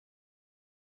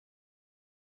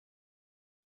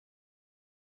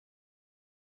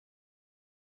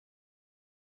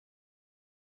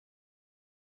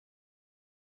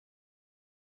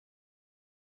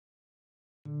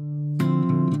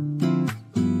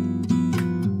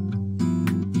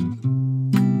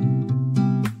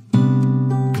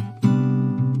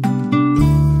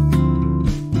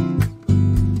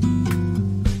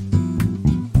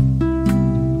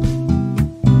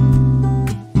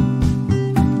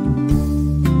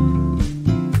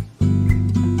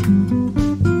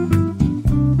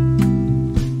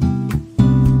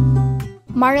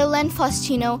Marilen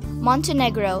Faustino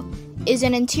Montenegro is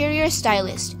an interior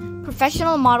stylist,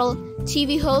 professional model,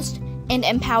 TV host, and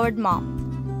empowered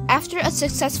mom. After a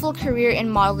successful career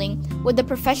in modeling with the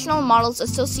Professional Models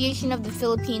Association of the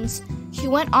Philippines, she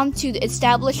went on to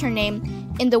establish her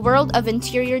name in the world of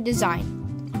interior design,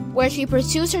 where she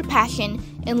pursues her passion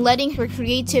in letting her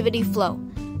creativity flow.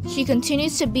 She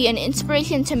continues to be an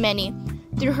inspiration to many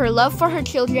through her love for her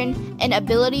children and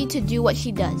ability to do what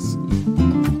she does.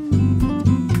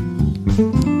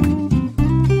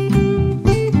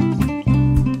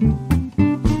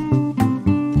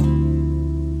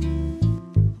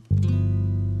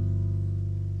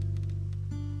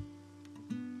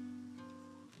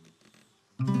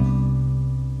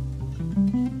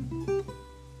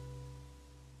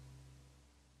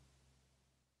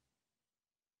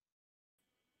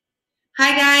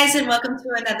 Hi guys, and welcome to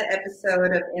another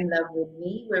episode of In Love With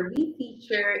Me, where we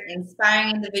feature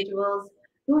inspiring individuals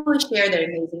who will share their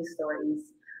amazing stories.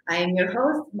 I am your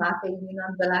host, Mafae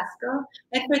Velasco,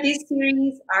 and for this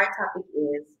series, our topic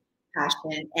is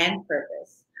passion and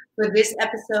purpose. For this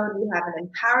episode, we have an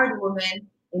empowered woman,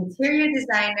 interior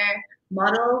designer,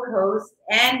 model, host,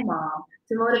 and mom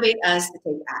to motivate us to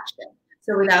take action.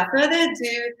 So without further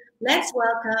ado, let's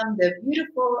welcome the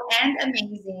beautiful and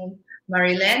amazing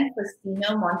Marilen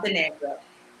Faustino Montenegro.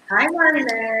 Hi,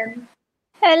 Marilen.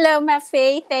 Hello,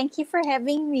 Mafae. Thank you for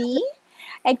having me.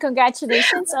 And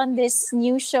congratulations on this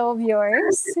new show of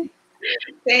yours.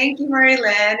 Thank you,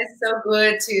 Marilen. It's so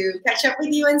good to catch up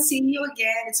with you and see you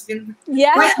again. It's been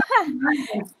Yeah, quite some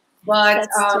time. But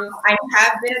I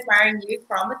have been admiring you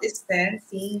from a distance,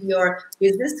 seeing your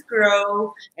business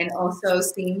grow and also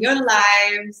seeing your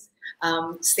lives,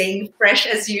 staying fresh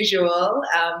as usual.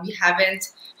 You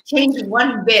haven't changed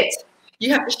one bit.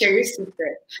 You have to share your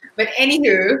secret. But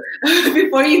anywho,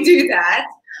 before you do that,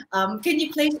 can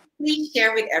you please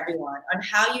share with everyone on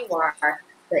how you are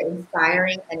the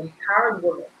inspiring and empowered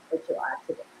woman that you are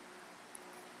today?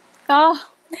 Oh,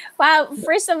 wow.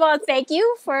 First of all, thank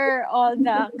you for all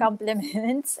the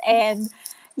compliments. And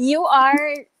you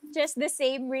are just the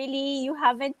same, really. You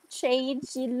haven't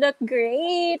changed. You look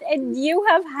great. And you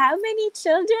have how many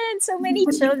children? So many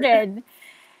children.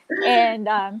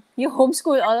 And you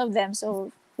homeschool all of them.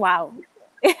 So, wow.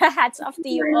 Hats off to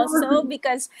you also,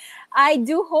 because I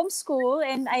do homeschool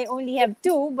and I only have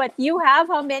two, but you have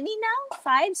how many now?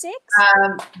 5, 6?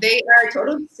 They are a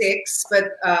total of 6,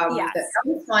 but Yes. the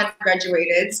eldest one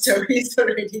graduated, so he's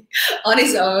already on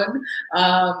his own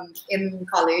in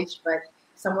college, but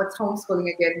somewhat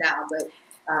homeschooling again now. But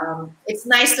it's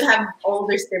nice to have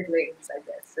older siblings, I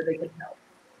guess, so they can help.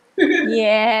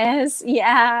 Yes,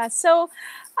 yeah. So,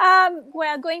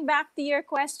 well, going back to your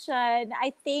question,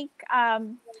 I think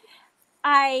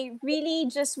I really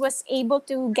just was able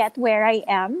to get where I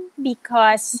am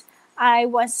because I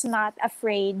was not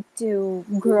afraid to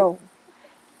grow.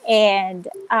 And,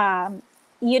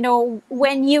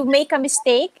 when you make a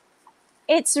mistake,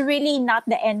 it's really not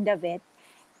the end of it.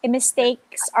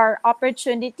 Mistakes are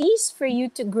opportunities for you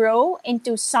to grow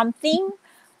into something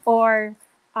or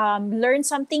learn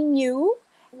something new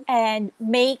and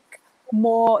make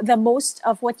the most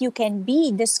of what you can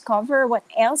be, discover what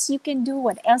else you can do,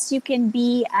 what else you can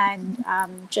be, and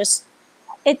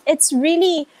it's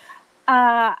really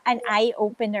an eye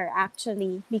opener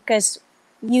actually, because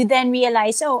you then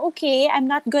realize, oh, okay, I'm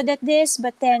not good at this,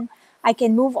 but then I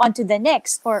can move on to the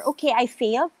next. Or, okay, I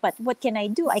failed, but what can I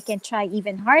do? I can try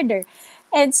even harder.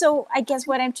 And so I guess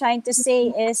what I'm trying to say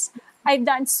is I've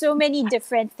done so many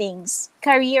different things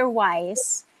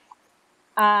career-wise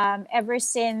ever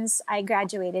since I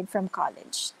graduated from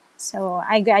college. So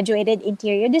I graduated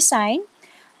interior design.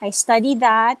 I studied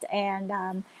that,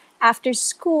 and after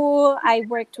school, I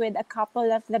worked with a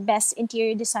couple of the best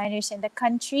interior designers in the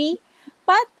country.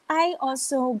 But I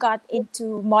also got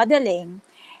into modeling,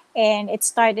 and it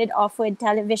started off with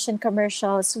television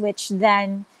commercials, which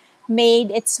then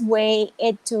made its way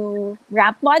into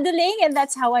ramp modeling, and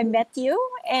that's how I met you.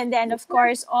 And then, of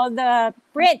course, all the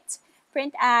print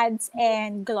ads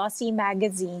and glossy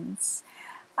magazines.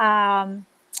 Um,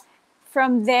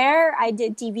 from there, I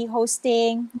did TV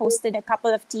hosting, hosted a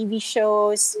couple of TV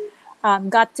shows,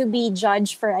 got to be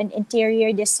judged for an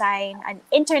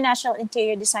international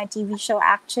interior design TV show,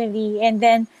 actually. And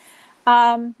then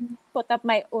put up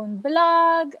my own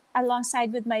blog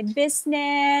alongside with my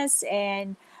business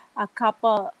and a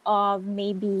couple of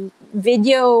maybe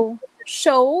video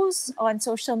shows on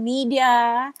social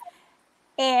media.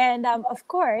 And of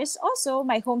course, also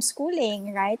my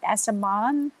homeschooling, right, as a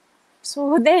mom.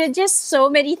 So there are just so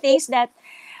many things that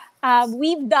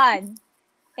we've done.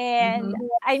 And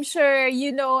I'm sure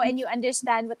you know and you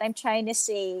understand what I'm trying to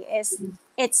say is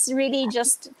it's really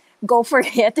just go for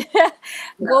it. Yeah.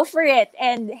 Go for it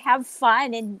and have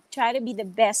fun and try to be the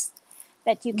best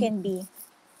that you can be.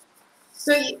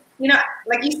 So,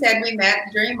 like you said, we met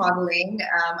during modeling.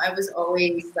 I was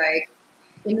always like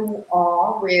in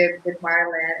awe with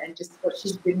Marilen and just what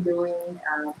she's been doing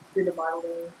through the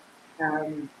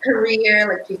modeling career.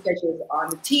 Like she said, she was on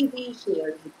the TV, she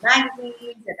was with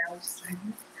magazines, and I was just like, oh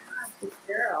my gosh, this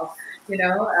girl, you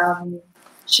know.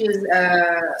 She was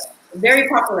very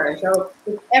popular. So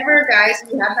if ever, guys,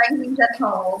 you have magazines at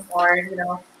home or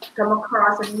come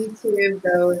across on YouTube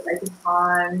those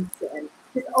icons and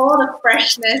just all the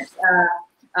freshness.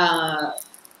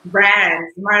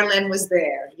 Brands, Marilen was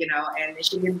there, and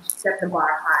she did set the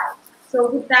bar high. So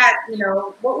with that,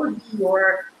 what would be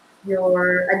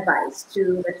your advice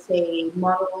to, let's say,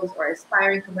 models or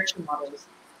aspiring commercial models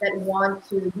that want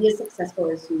to be as successful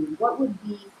as you? What would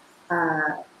be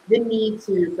the need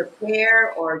to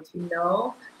prepare or to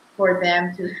know for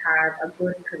them to have a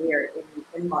good career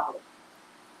in modeling?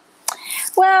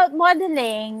 Well,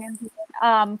 modeling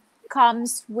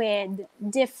comes with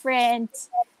different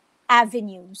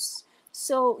avenues.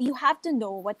 So you have to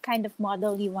know what kind of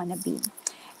model you want to be.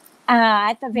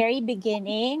 At the very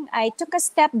beginning, I took a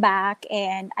step back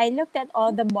and I looked at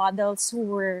all the models who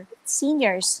were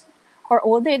seniors or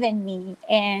older than me.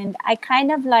 And I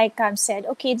kind of like said,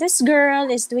 okay, this girl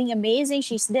is doing amazing.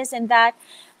 She's this and that.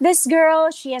 This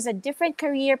girl, she has a different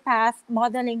career path,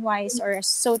 modeling wise, or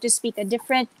so to speak, a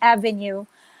different avenue.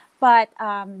 But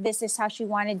this is how she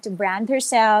wanted to brand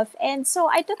herself. And so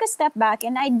I took a step back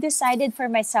and I decided for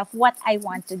myself what I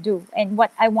want to do and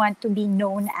what I want to be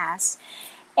known as.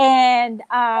 And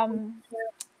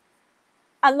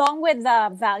along with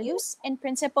the values and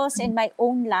principles in my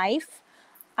own life,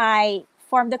 I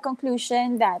formed the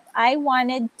conclusion that I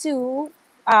wanted to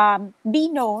be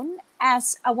known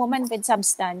as a woman with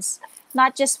substance,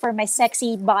 not just for my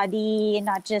sexy body,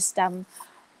 not just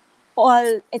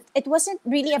it wasn't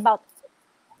really about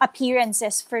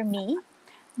appearances for me,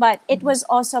 but it was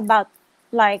also about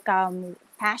like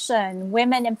passion,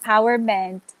 women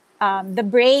empowerment, the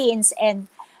brains and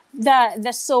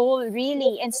the soul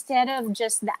really instead of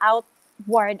just the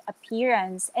outward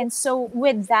appearance. And so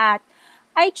with that,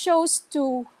 I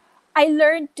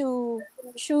learned to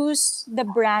choose the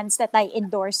brands that I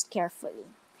endorsed carefully.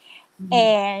 Mhm.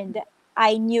 And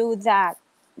I knew that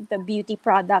the beauty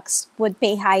products would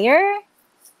pay higher,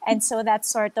 and so that's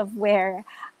sort of where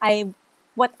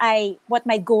what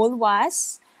my goal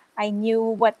was. I knew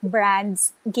what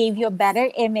brands gave you a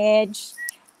better image,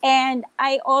 and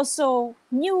I also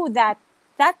knew that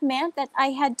that meant that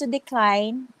I had to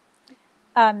decline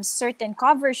certain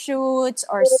cover shoots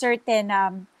or certain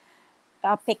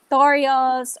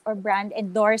pictorials or brand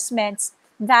endorsements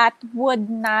that would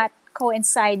not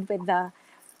coincide with the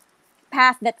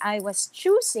path that I was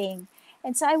choosing.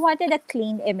 And so I wanted a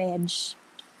clean image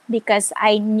because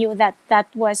I knew that that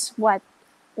was what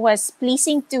was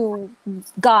pleasing to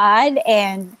God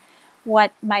and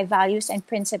what my values and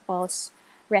principles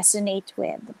resonate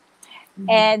with. Mhm.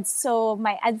 And so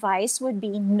my advice would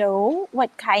be know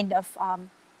what kind of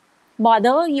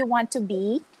model you want to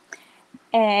be.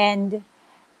 And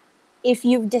if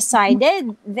you've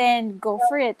decided, then go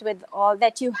for it with all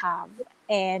that you have.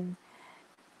 And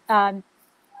um,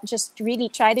 just really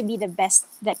try to be the best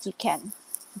that you can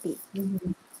be.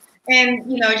 Mhm.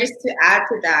 And just to add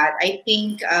to that, I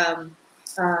think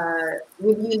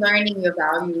with you learning your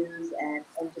values and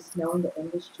just knowing the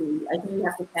industry, I think we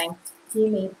have to thank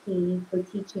TMAP for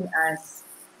teaching us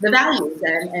the values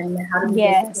and how to be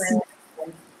Yes. disciplined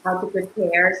and how to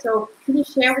prepare. So can you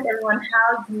share with everyone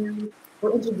how you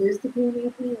were introduced to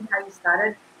TMAP and how you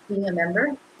started being a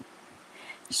member?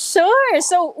 Sure.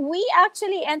 So we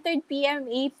actually entered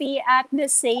PMAP at the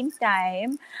same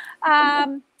time.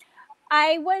 Um,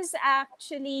 I was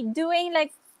actually doing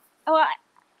like, well,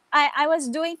 I was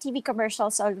doing TV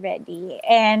commercials already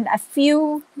and a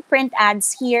few print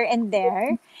ads here and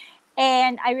there.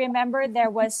 And I remember there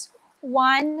was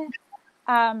one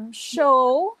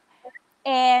show,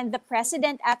 and the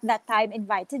president at that time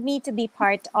invited me to be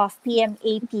part of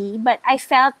PMAP, but I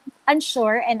felt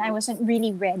unsure and I wasn't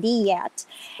really ready yet.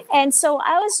 And so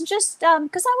I was just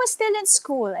because I was still in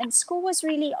school, and school was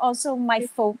really also my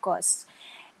focus.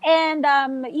 And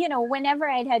whenever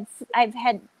I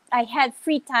had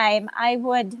free time, I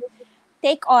would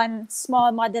take on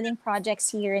small modeling projects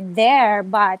here and there,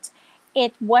 but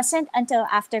it wasn't until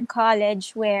after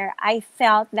college where I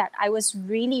felt that I was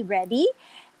really ready.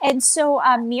 And so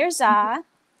Mirza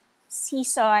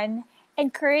Season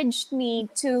encouraged me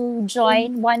to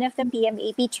join one of the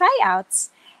PMAP tryouts.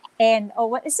 And oh,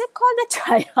 what is it called? A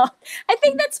tryout. I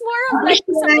think that's more of like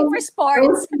something for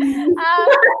sports.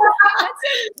 What's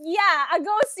it? Yeah, a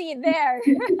go see there.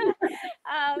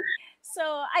 So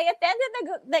I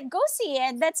attended the go see,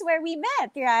 and that's where we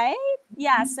met, right?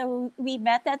 Yeah, so we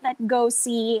met at that go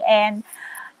see, and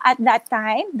at that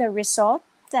time, the result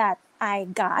that I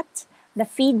got, the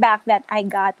feedback that I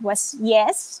got was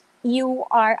yes, you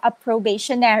are a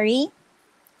probationary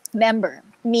member,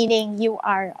 meaning you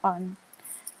are on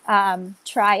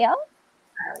trial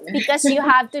because you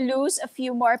have to lose a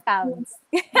few more pounds.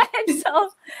 And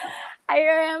so I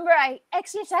remember I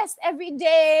exercised every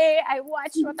day. I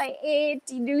watched what I ate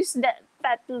to lose that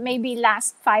maybe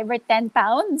last 5 or 10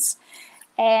 pounds.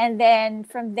 And then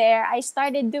from there, I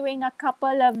started doing a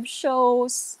couple of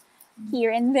shows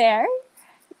here and there.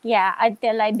 Yeah,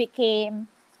 until I became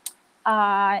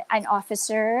an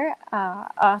officer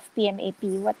of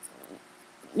PMAP. What?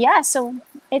 Yeah, so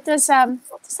it's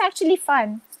actually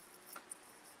fun.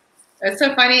 It's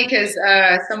so funny because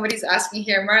somebody's asking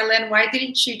here, Marilen, why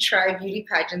didn't you try beauty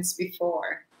pageants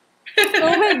before?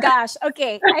 Oh my gosh.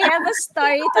 Okay, I have a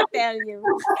story to tell you.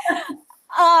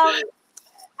 Um,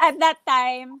 at that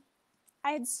time,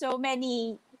 I had so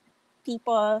many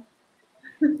people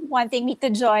wanting me to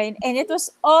join, and it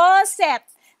was all set.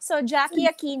 So Jackie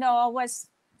Aquino was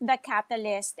the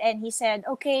catalyst, and he said,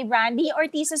 "Okay, Randy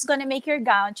Ortiz is going to make your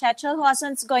gown. Chachel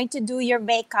Hoson's going to do your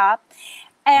makeup,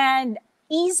 and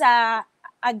Tita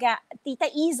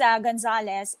Isa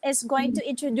Gonzalez is going to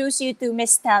introduce you to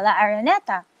Miss Stella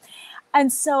Araneta."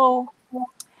 And so,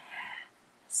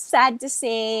 sad to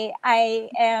say,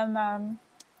 I am.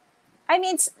 I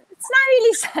mean, it's not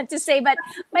really sad to say, but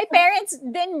my parents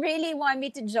didn't really want me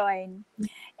to join.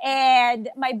 And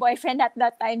my boyfriend at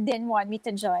that time didn't want me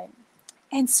to join.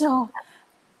 And so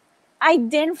I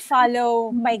didn't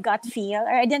follow my gut feel,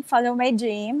 or I didn't follow my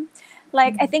dream.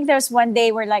 Like, I think there's one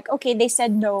day where like, okay, they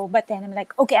said no, but then I'm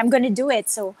like, okay, I'm going to do it.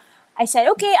 So I said,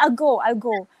 okay, I'll go.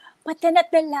 But then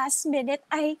at the last minute,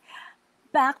 I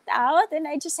backed out and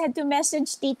I just had to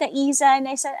message Tita Isa and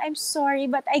I said, I'm sorry,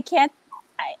 but I can't.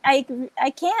 I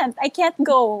can't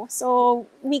go. So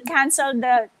we canceled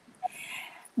the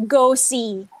go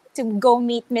see to go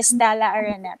meet Miss Stella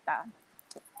Araneta.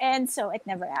 And so it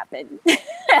never happened. Yeah.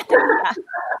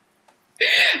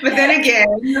 But then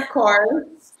again, of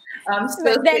course,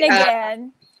 still But then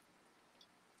again,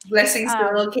 blessings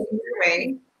still came your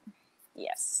way.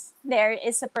 yes, there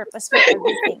is a purpose for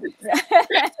everything.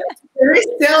 There is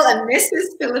still a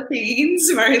Mrs.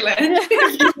 Philippines, Marilen.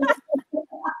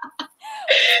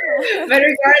 But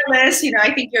regardless,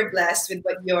 I think you're blessed with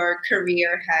what your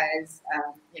career has,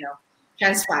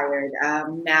 transpired.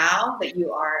 Now that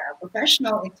you are a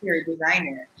professional interior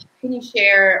designer, can you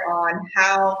share on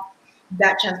how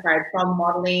that transpired from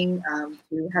modeling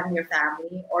to having your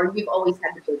family, or you've always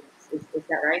had the business? Is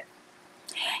that right?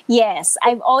 Yes,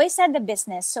 I've always had the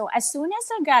business. So as soon as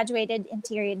I graduated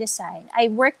interior design, I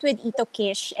worked with Ito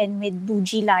Kish and with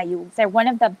Buji Layu. They're one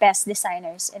of the best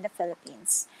designers in the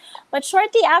Philippines. But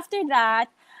shortly after that,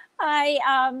 I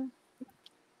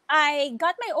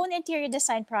got my own interior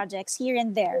design projects here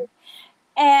and there.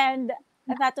 And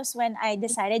that was when I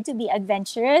decided to be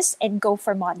adventurous and go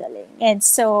for modeling. And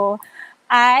so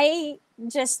I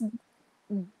just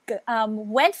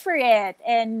went for it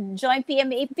and joined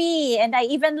PMAP. And I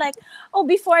even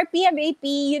before PMAP,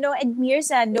 and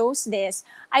Mirza knows this,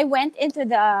 I went into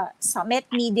the Summit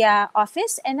Media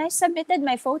office and I submitted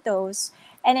my photos.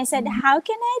 And I said, how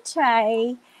can I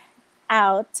try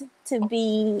out to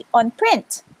be on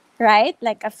print, right?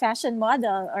 Like a fashion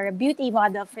model or a beauty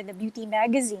model for the beauty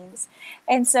magazines.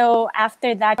 And so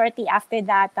shortly after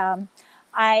that,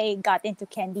 I got into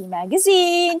Candy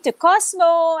Magazine, to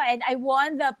Cosmo, and I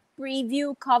won the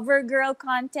preview cover girl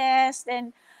contest.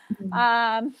 And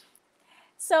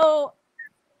so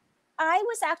I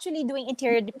was actually doing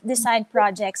interior design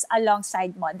projects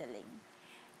alongside modeling.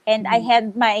 And I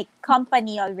had my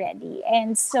company already.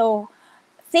 And so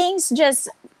things just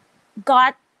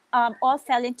got all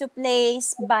fell into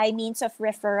place by means of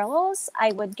referrals.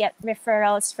 I would get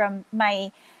referrals from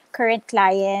my current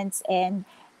clients, and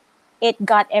it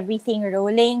got everything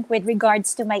rolling with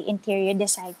regards to my interior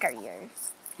design career.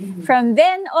 From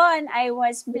then on, I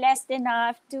was blessed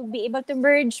enough to be able to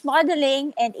merge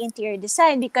modeling and interior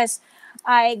design because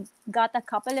I got a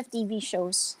couple of TV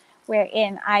shows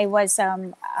wherein I was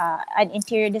an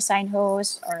interior design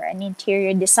host or an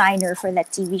interior designer for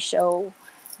that TV show.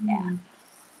 Yeah.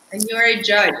 And you're a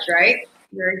judge, right?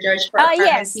 You're a judge for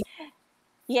Yes.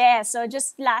 Yeah. So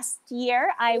just last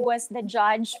year, I was the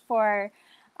judge for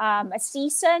a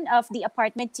season of the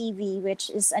Apartment TV, which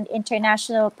is an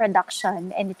international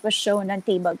production, and it was shown on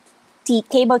cable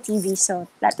TV. So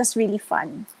that was really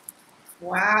fun.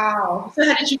 Wow. So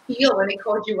how did you feel when they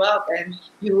called you up and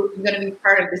you're going to be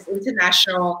part of this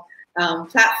international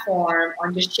platform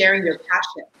on just sharing your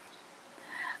passion?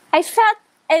 I felt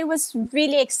it was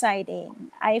really exciting.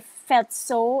 I felt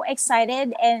so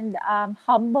excited and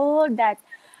humbled that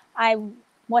I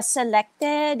was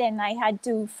selected and I had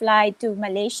to fly to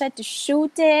Malaysia to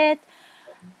shoot it.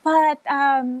 But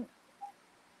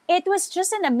it was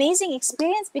just an amazing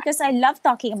experience because I love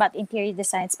talking about interior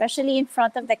design, especially in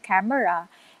front of the camera.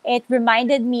 It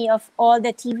reminded me of all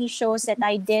the TV shows that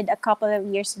I did a couple of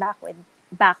years back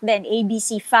then,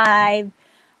 ABC5,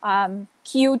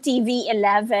 QTV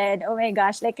 11. Oh my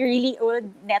gosh, like really old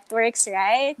networks,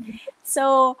 right?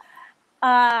 So,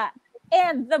 uh,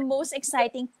 and the most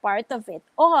exciting part of it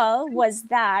all was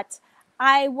that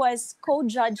I was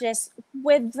co-judges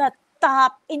with the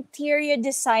top interior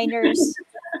design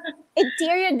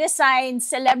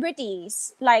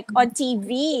celebrities like on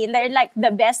TV. They're like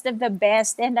the best of the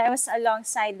best, and I was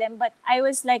alongside them. But I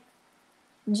was like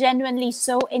genuinely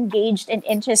so engaged and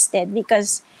interested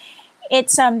because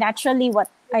it's naturally what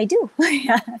I do.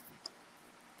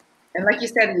 And like you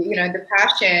said, the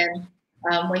passion,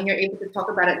 when you're able to talk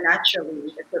about it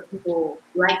naturally, that's what people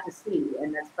like to see.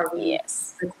 And that's probably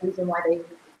Yes. the reason why they,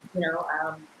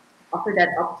 offer that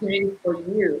opportunity for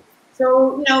you.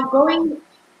 So, going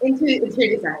into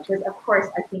interior design, because of course,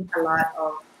 I think a lot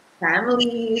of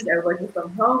families are working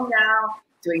from home now,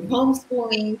 doing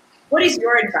homeschooling. What is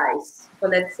your advice for,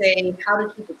 let's say, how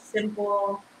to keep it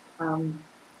simple, um,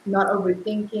 not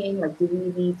overthinking? Like, do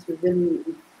we need to really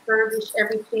refurbish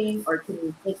everything, or can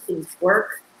we make things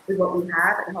work with what we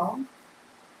have at home?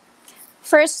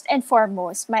 First and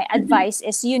foremost, my advice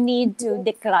is you need to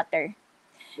declutter.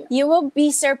 Yeah. You will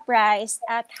be surprised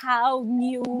at how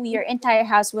new your entire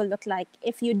house will look like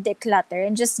if you declutter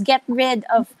and just get rid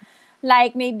of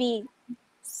like maybe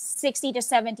 60 to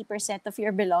 70% of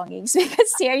your belongings.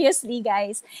 Because seriously,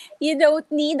 guys, you don't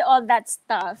need all that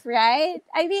stuff, right?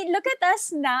 I mean, look at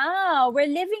us now. We're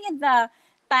living in the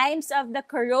times of the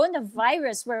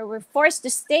coronavirus where we're forced to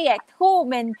stay at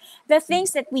home and the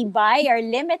things that we buy are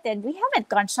limited. We haven't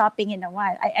gone shopping in a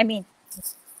while. I mean,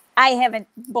 I haven't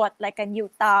bought like a new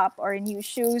top or new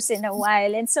shoes in a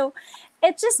while. And so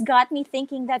it just got me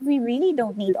thinking that we really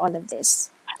don't need all of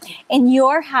this. And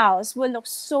your house will look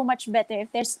so much better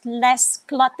if there's less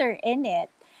clutter in it.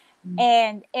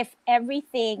 And if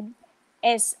everything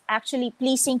is actually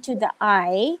pleasing to the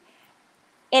eye,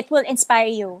 it will inspire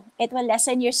you. It will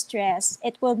lessen your stress.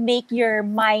 It will make your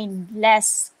mind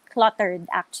less cluttered,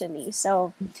 actually.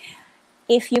 So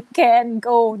if you can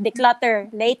go declutter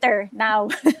later now.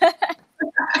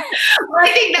 Well, I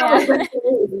think that was the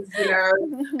case,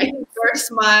 I think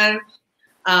first month,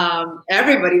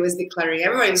 everybody was decluttering.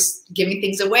 Everybody was giving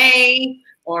things away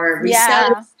or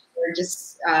reselling Yeah. or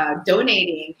just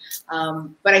donating.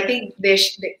 But I think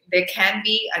there can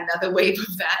be another wave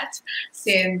of that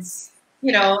since,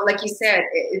 like you said,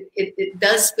 it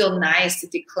does feel nice to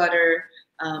declutter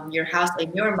your house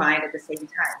and your mind at the same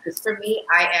time. Because for me,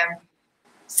 I am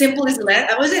simple is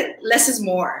less. I wasn't less is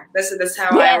more. That's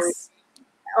how I Yes.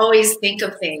 always think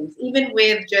of things, even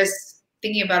with just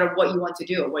thinking about what you want to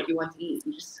do or what you want to eat.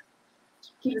 You just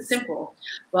keep it simple.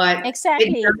 But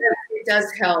Exactly. it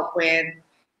does help when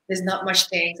there's not much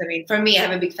things. I mean, for me, I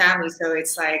have a big family, so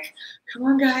it's like, come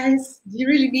on, guys, do you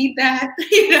really need that?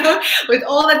 With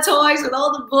all the toys, with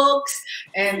all the books,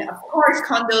 and of course,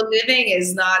 condo living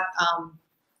is not.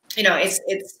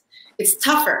 It's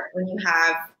tougher when you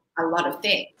have a lot of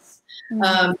things.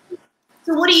 Mhm.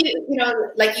 So what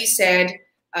do like you said,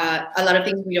 a lot of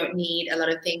things we don't need, a lot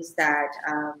of things that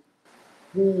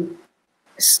we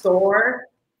store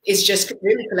is just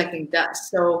really collecting dust.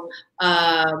 So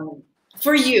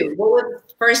for you, what were the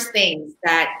first things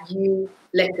that you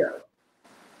let go?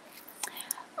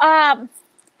 Um,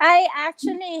 I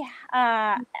actually,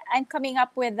 I'm coming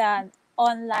up with an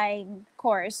online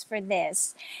course for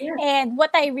this. Yeah. And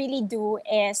what I really do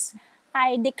is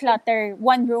I declutter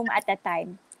one room at a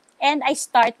time. And I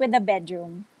start with the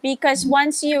bedroom. Because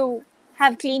once you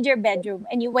have cleaned your bedroom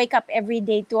and you wake up every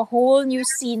day to a whole new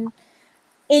scene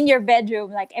in your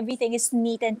bedroom, like everything is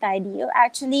neat and tidy, you'll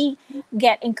actually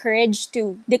get encouraged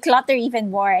to declutter even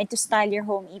more and to style your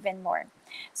home even more.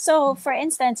 So, for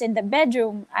instance, in the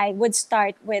bedroom, I would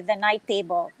start with the night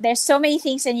table. There's so many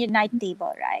things in your night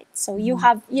table, right? So you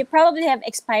probably have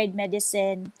expired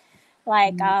medicine,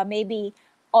 like maybe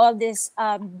all these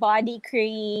body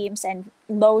creams and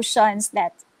lotions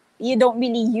that you don't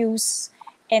really use,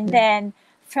 and then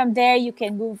from there, you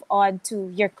can move on to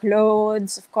your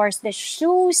clothes, of course, the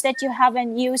shoes that you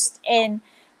haven't used in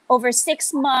over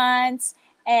 6 months,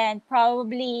 and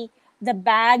probably the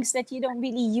bags that you don't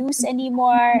really use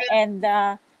anymore, and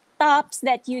the tops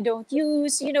that you don't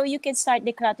use. You can start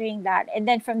decluttering that. And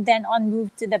then from then on,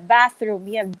 move to the bathroom.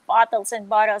 You have bottles and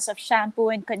bottles of shampoo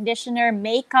and conditioner,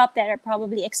 makeup that are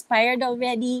probably expired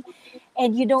already,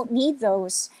 and you don't need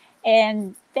those.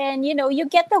 And then, you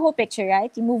get the whole picture, right?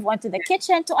 You move on to the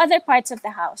kitchen, to other parts of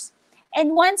the house.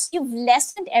 And once you've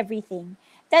lessened everything,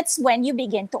 that's when you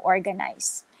begin to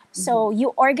organize. So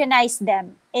you organize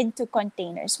them into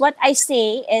containers. What I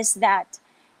say is that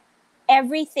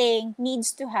everything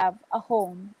needs to have a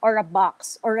home or a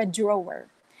box or a drawer.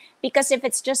 Because if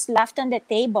it's just left on the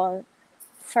table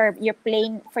for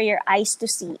your eyes to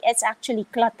see, it's actually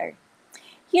clutter.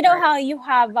 You know how you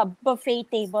have a buffet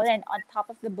table, and on top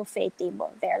of the buffet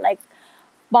table, there are like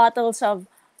bottles of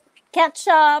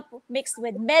ketchup mixed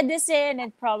with medicine,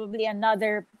 and probably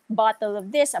another bottle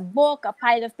of this, a book, a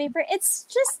pile of paper. It's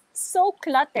just so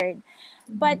cluttered.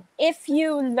 But if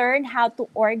you learn how to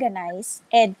organize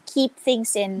and keep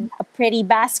things in a pretty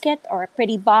basket or a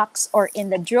pretty box or in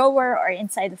the drawer or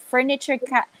inside the furniture,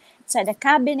 inside the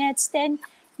cabinets, then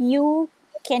you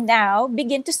can now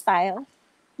begin to style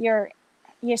your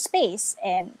space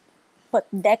and put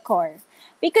decor,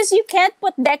 because you can't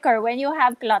put decor when you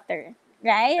have clutter,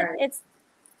 right?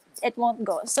 It won't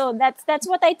go. So that's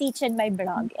what I teach in my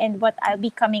blog, and what I'll be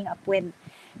coming up with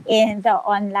in the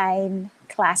online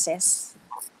classes.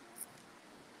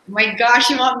 My gosh,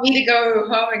 you want me to go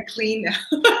home and clean now?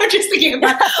 I'm just thinking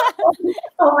about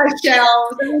all my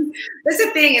shelves. I mean, that's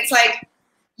the thing. It's like,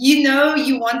 you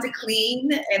want to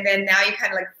clean, and then now you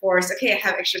kind of like force, okay, I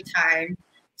have extra time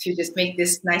to just make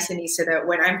this nice and neat so that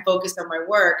when I'm focused on my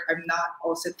work, I'm not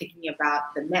also thinking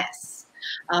about the mess.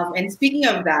 And speaking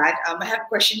of that, I have a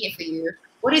question here for you.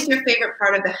 What is your favorite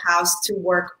part of the house to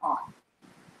work on?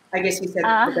 I guess you said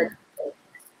the bedroom.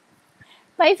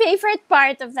 My favorite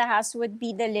part of the house would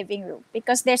be the living room,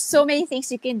 because there's so many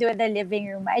things you can do in the living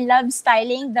room. I love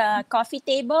styling the coffee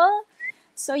table.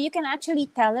 So you can actually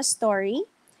tell a story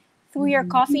through your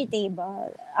coffee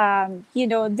table.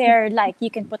 There, like,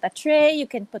 you can put a tray, you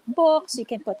can put books, you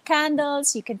can put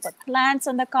candles, you can put plants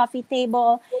on the coffee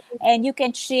table, and you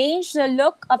can change the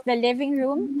look of the living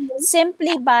room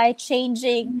simply by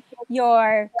changing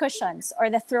your cushions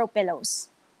or the throw pillows,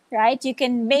 right? You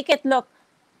can make it look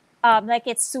like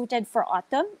it's suited for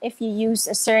autumn if you use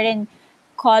a certain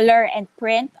color and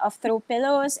print of throw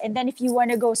pillows. And then if you want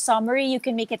to go summery, you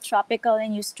can make it tropical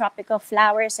and use tropical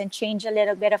flowers and change a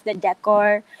little bit of the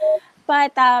decor.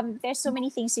 But there's so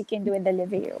many things you can do in the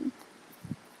living room.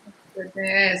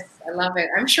 Goodness, I love it.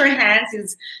 I'm sure Hans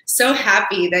is so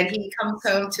happy that he comes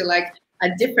home to like a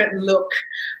different look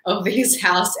of his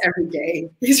house every day.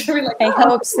 He's really like, I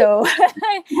hope so.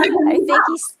 I think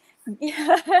he's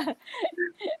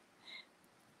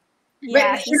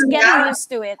yeah, he's getting used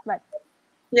to it, but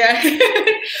yeah.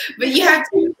 But you have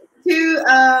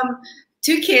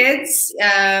two kids,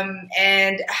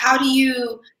 and how do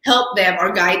you help them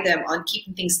or guide them on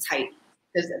keeping things tidy?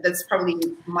 Because that's probably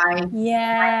my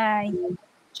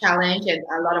challenge, and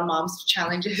a lot of moms'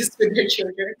 challenges with their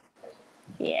children.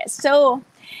 Yeah. So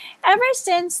ever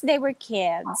since they were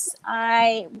kids,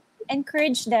 I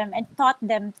encouraged them and taught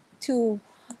them to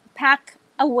pack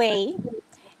away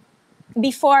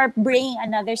before bringing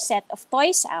another set of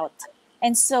toys out,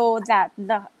 and so that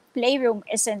the playroom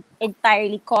isn't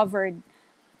entirely covered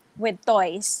with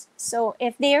toys. So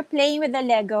if they are playing with the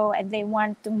Lego and they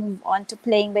want to move on to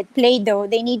playing with Play-Doh,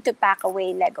 they need to pack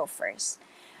away Lego first.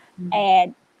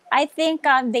 And I think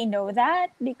they know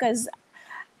that, because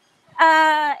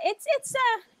it's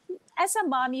as a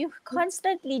mom, you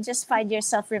constantly just find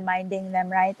yourself reminding them,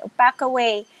 right? Oh, pack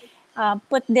away,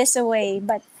 put this away.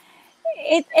 But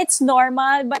it's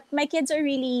normal. But my kids are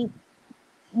really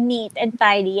neat and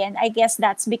tidy, and I guess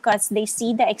that's because they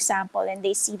see the example and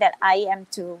they see that I am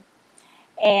too,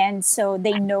 and so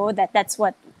they know that that's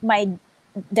what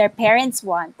their parents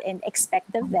want and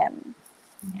expect of them.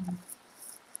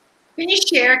 Can you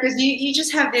share, because you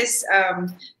just have this,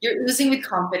 you're oozing with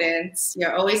confidence,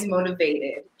 you're always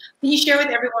motivated. Can you share with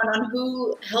everyone on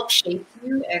who helped shape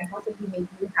you and possibly made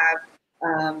you have,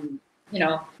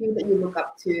 people that you look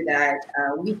up to that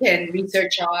we can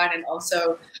research on and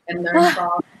also learn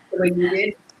from the way you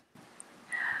did?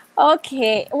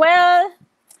 Okay, well,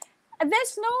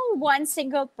 there's no one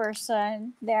single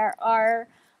person. There are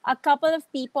a couple of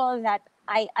people that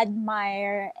I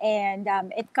admire, and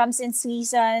it comes in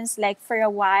seasons. Like, for a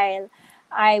while,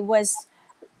 I was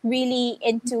really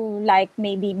into like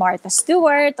maybe Martha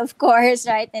Stewart, of course,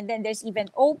 right? And then there's even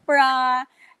Oprah.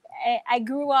 I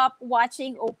grew up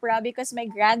watching Oprah because my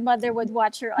grandmother would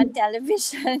watch her on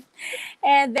television.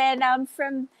 And then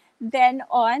from then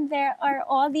on, there are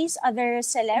all these other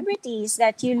celebrities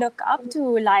that you look up to,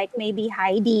 like maybe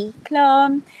Heidi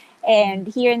Klum. And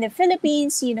here in the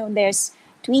Philippines, there's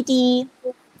Tweety.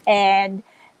 And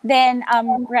then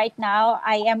right now,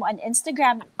 I am on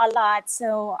Instagram a lot.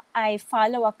 So I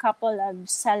follow a couple of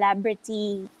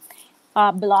celebrity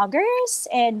bloggers.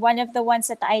 And one of the ones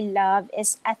that I love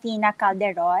is Athena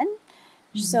Calderon.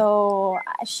 So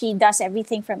she does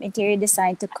everything from interior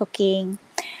design to cooking.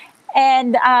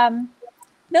 And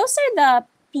those are the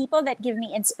people that give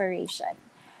me inspiration.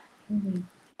 Mhm.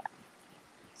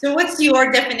 So, what's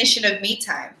your definition of me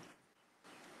time?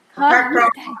 Huh? Apart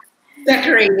from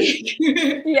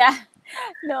decorating. Yeah.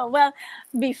 No, well,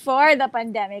 before the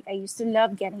pandemic, I used to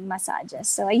love getting massages.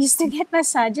 So I used to get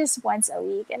massages once a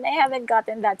week, and I haven't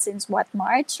gotten that since what,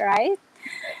 March, right?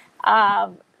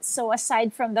 So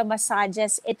aside from the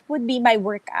massages, it would be my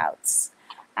workouts.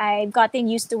 I've gotten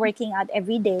used to working out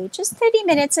every day, just 30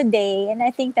 minutes a day, and I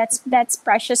think that's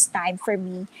precious time for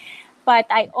me. But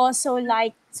I also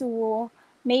like to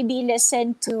maybe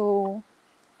listen to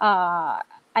uh,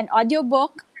 an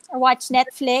audiobook or watch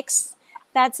Netflix.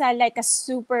 That's like a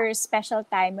super special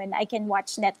time when I can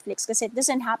watch Netflix because it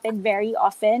doesn't happen very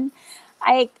often.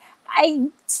 I I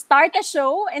start a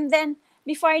show and then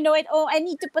before I know it, oh, I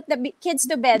need to put the kids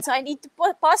to bed, so I need to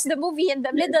pause the movie in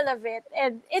the middle of it,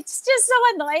 and it's just so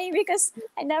annoying because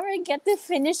I never get to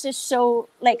finish the show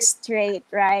like straight,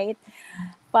 right?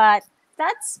 But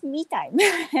that's me time.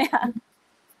 Yeah.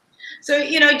 So,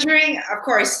 during, of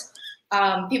course,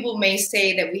 people may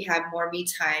say that we have more me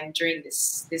time during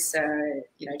this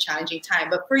challenging time.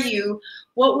 But for you,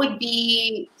 what would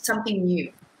be something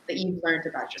new that you've learned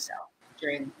about yourself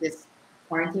during this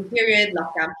quarantine period,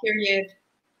 lockdown period?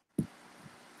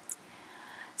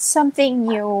 Something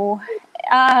new.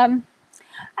 Um,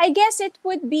 I guess it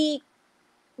would be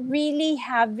really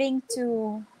having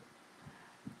to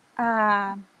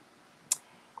uh,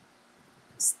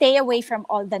 stay away from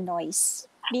all the noise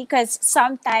because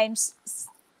sometimes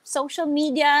social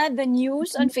media, the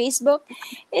news on Facebook,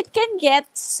 it can get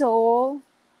so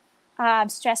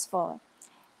stressful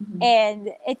Mhm.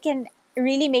 and it can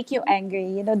really make you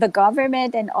angry, the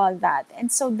government and all that.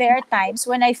 And so there are times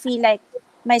when I feel like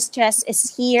my stress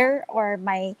is here or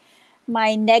my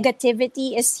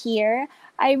negativity is here.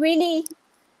 I really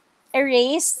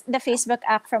erase the Facebook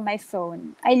app from my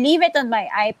phone. I leave it on my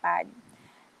iPad,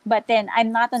 but then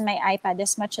I'm not on my iPad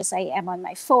as much as I am on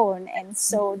my phone. And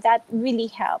so that really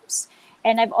helps.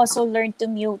 And I've also learned to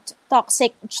mute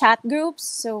toxic chat groups.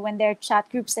 So when there are chat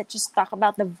groups that just talk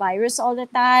about the virus all the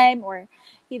time, or,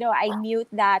 I mute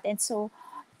that. And so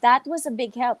that was a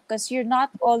big help because you're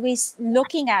not always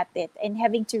looking at it and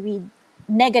having to read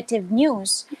negative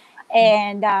news.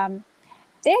 And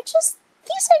these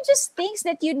are just things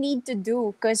that you need to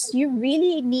do because you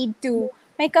really need to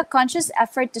make a conscious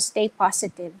effort to stay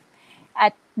positive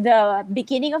at the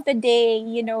beginning of the day.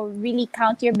 Really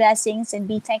count your blessings and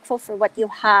be thankful for what you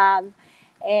have,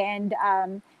 and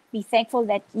be thankful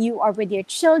that you are with your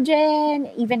children.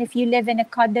 Even if you live in a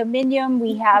condominium,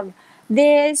 we have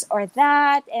this or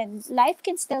that, and life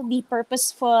can still be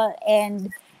purposeful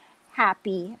and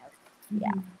happy.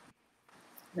 Yeah. Mhm.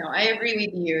 No, I agree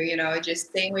with you. Just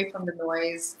staying away from the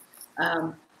noise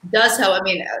um, does help. I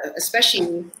mean,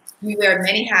 especially you wear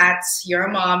many hats. You're a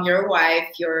mom. You're a wife.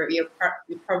 You're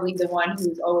probably the one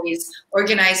who's always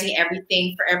organizing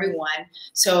everything for everyone.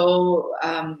 So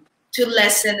to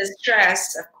lessen the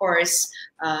stress, of course,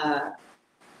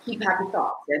 keep happy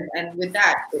thoughts, and with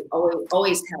that, it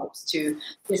always helps to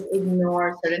just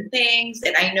ignore certain things.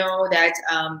 And I know that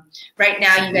right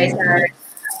now you guys are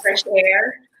fresh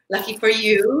air. Lucky for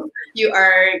you, you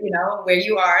are, where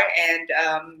you are, and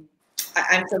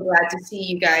I'm so glad to see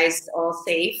you guys all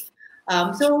safe.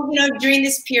 So, during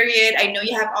this period, I know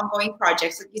you have ongoing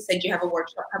projects. Like you said, you have a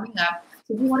workshop coming up.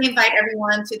 So, do you want to invite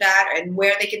everyone to that and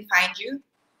where they can find you?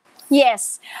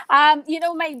 Yes.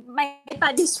 My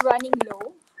iPad is running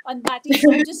low on battery,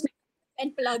 so I'm just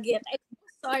going to unplug it. I'm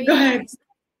so Go sorry, ahead. guys.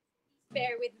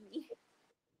 Bear with me.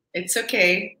 It's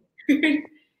okay.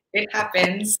 It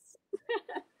happens.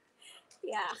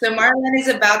 Yeah. So Marilen is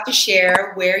about to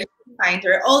share where you can find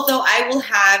her. Although I will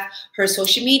have her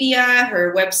social media,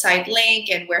 her website link,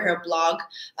 and where her blog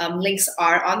links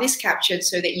are on this caption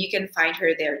so that you can find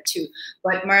her there too.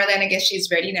 But Marilen, I guess she's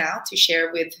ready now to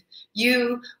share with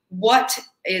you what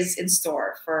is in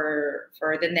store for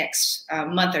the next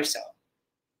month or so.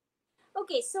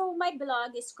 Okay, so my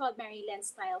blog is called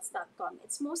marilenstyles.com.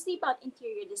 It's mostly about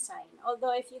interior design.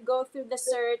 Although if you go through the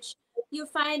search, you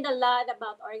find a lot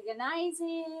about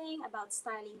organizing, about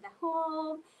styling the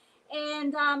home.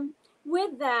 And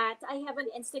with that, I have an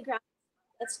Instagram.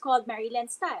 It's called Marilen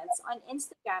Styles on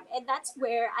Instagram, and that's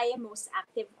where I am most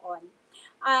active on.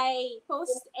 I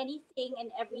post anything and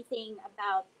everything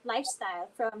about lifestyle,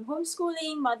 from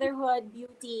homeschooling, motherhood,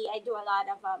 beauty. I do a lot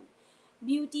of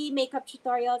beauty, makeup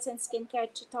tutorials, and skincare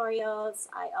tutorials.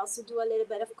 I also do a little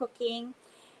bit of cooking.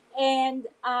 And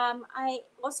I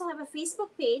also have a Facebook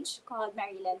page called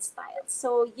Marilen Styles.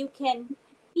 So you can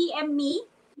PM me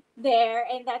there,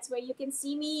 and that's where you can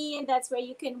see me, and that's where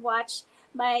you can watch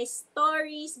my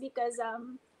stories because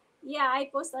yeah, I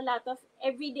post a lot of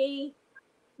everyday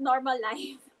normal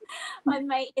life on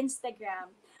my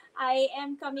Instagram. I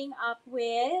am coming up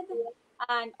with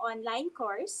an online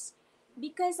course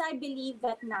because I believe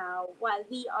that now, while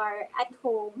we are at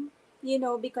home,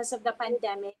 because of the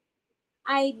pandemic,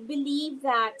 I believe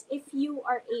that if you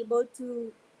are able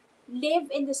to live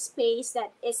in the space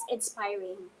that is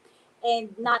inspiring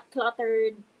and not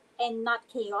cluttered and not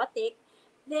chaotic,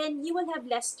 then you will have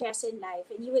less stress in life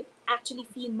and you would actually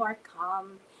feel more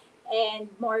calm and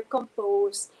more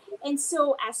composed. And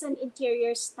so, as an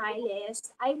interior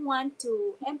stylist, I want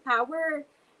to empower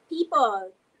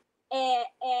people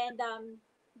and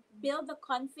build the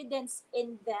confidence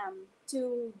in them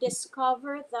to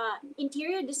discover the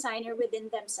interior designer within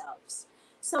themselves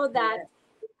so that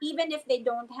Yeah. even if they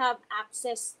don't have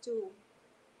access to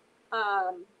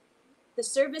um, the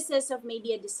services of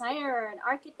maybe a designer or an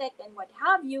architect and what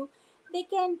have you, they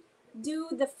can do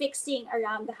the fixing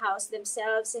around the house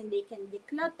themselves and they can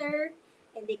declutter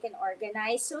and they can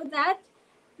organize so that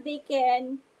they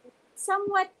can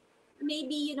somewhat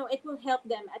maybe it will help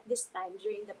them at this time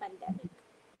during the pandemic.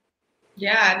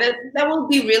 Yeah, that will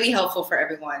be really helpful for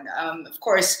everyone. Of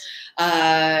course,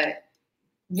 uh,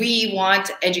 we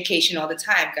want education all the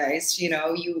time, guys.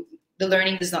 The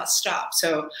learning does not stop.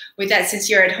 So with that, since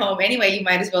you're at home anyway, you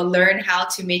might as well learn how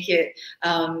to make it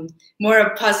more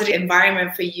a positive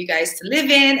environment for you guys to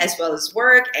live in, as well as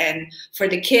work, and for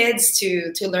the kids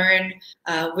to learn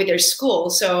with their school.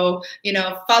 So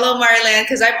follow Marilen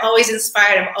because I'm always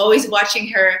inspired. I'm always watching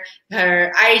her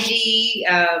IG.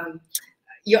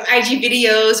 Your IG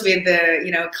videos with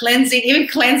the, cleansing, even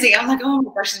cleansing. I'm like, oh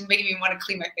my gosh, it's making me want to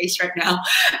clean my face right now.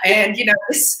 And the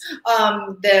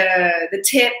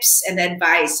tips and the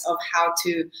advice of how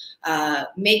to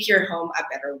make your home a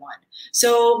better one.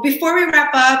 So before we wrap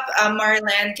up,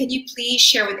 Marilen, can you please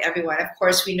share with everyone? Of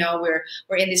course, we know we're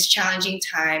in this challenging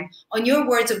time. On your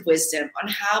words of wisdom on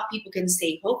how people can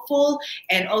stay hopeful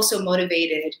and also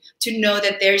motivated to know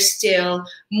that there's still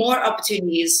more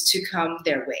opportunities to come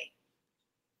their way.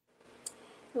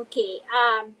 Okay.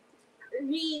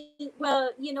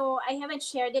 Well, I haven't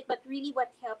shared it, but really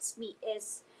what helps me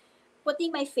is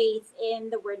putting my faith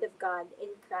in the Word of God, in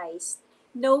Christ,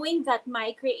 knowing that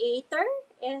my Creator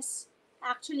is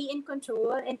actually in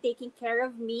control and taking care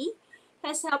of me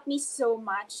has helped me so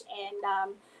much. And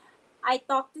I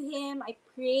talk to Him, I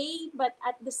pray, but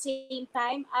at the same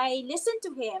time, I listen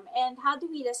to Him. And how do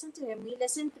we listen to Him? We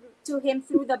listen to Him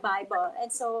through the Bible.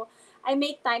 And so I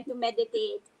make time to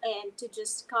meditate and to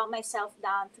just calm myself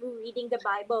down through reading the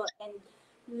Bible and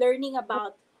learning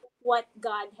about what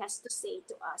God has to say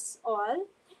to us all.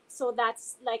 So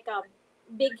that's like a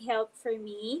big help for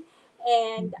me.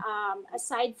 And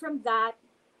aside from that,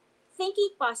 thinking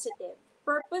positive,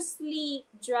 purposely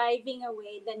driving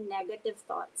away the negative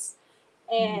thoughts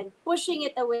and pushing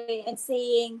it away and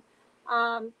saying,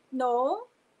 no,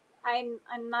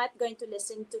 I'm not going to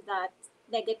listen to that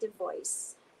negative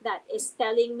voice that is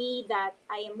telling me that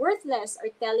I am worthless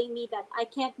or telling me that I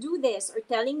can't do this or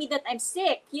telling me that I'm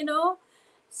sick.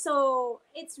 So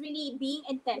it's really being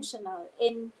intentional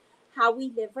in how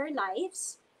we live our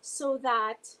lives so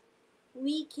that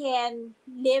we can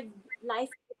live life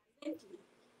abundantly.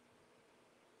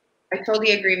 I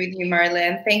totally agree with you,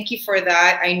 Marilen. Thank you for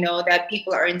that. I know that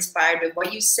people are inspired with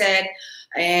what you said.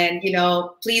 And,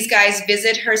 please, guys,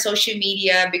 visit her social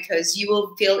media because you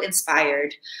will feel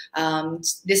inspired.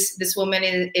 This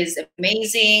woman is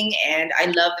amazing. And I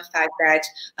love the fact that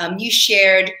you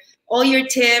shared all your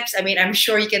tips. I mean, I'm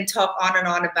sure you can talk on and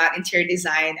on about interior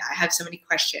design. I have so many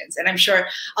questions. And I'm sure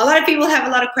a lot of people have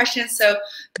a lot of questions. So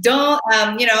don't,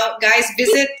 guys,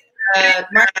 visit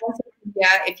Marilen's social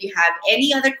if you have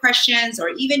any other questions or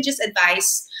even just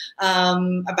advice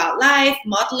about life,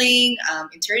 modeling,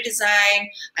 interior design.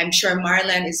 I'm sure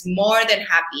Marilen is more than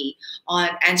happy on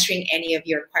answering any of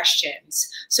your questions.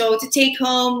 So to take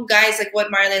home, guys, like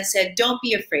what Marilen said, don't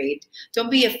be afraid. Don't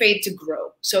be afraid to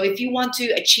grow. So if you want to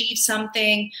achieve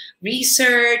something,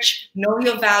 research, know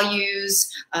your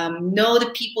values, know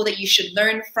the people that you should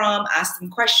learn from, ask them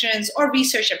questions or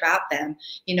research about them.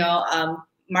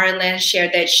 Marilen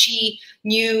shared that she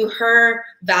knew her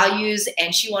values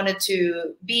and she wanted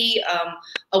to be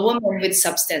a woman with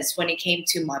substance when it came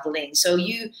to modeling. So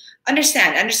you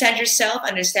understand yourself,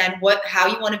 understand how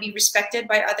you want to be respected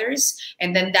by others,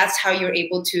 and then that's how you're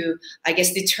able to, I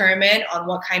guess, determine on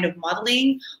what kind of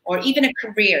modeling or even a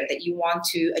career that you want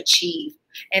to achieve.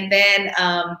 And then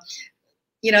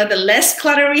the less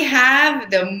clutter we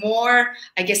have, the more,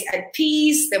 I guess, at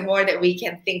peace, the more that we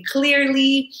can think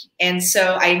clearly. And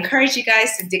so I encourage you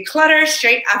guys to declutter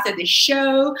straight after the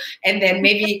show, and then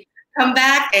maybe come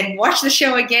back and watch the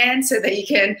show again so that you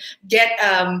can get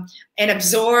and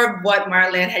absorb what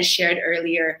Marilen has shared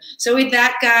earlier. So with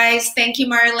that, guys, thank you,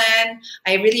 Marilen.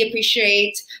 I really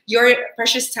appreciate your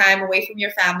precious time away from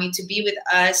your family to be with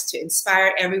us, to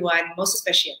inspire everyone, most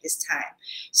especially at this time.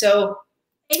 So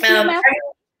thank you,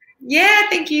 yeah,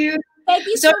 thank you. Thank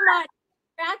you so much.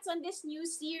 Congrats on this new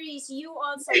series. You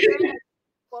also, you're a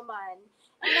woman.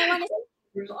 And I want to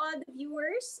say to all the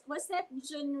viewers, was that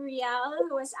Junriel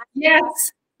who was asking?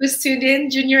 Yes, who's tuned in,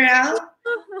 Junriel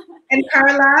and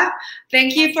Carla.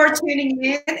 Thank you for tuning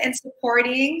in and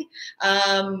supporting.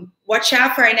 Watch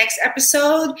out for our next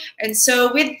episode. And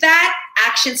so with that,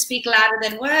 actions speak louder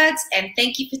than words. And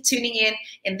thank you for tuning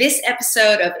in this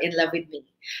episode of In Love With Me.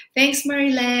 Thanks,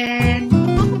 Marilen.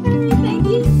 Thank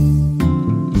you.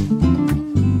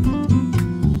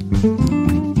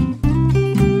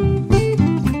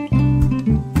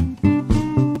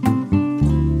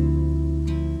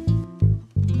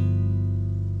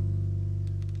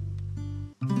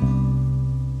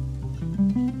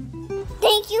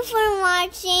 Thank you for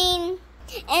watching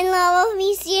In Love With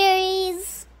Me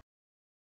series.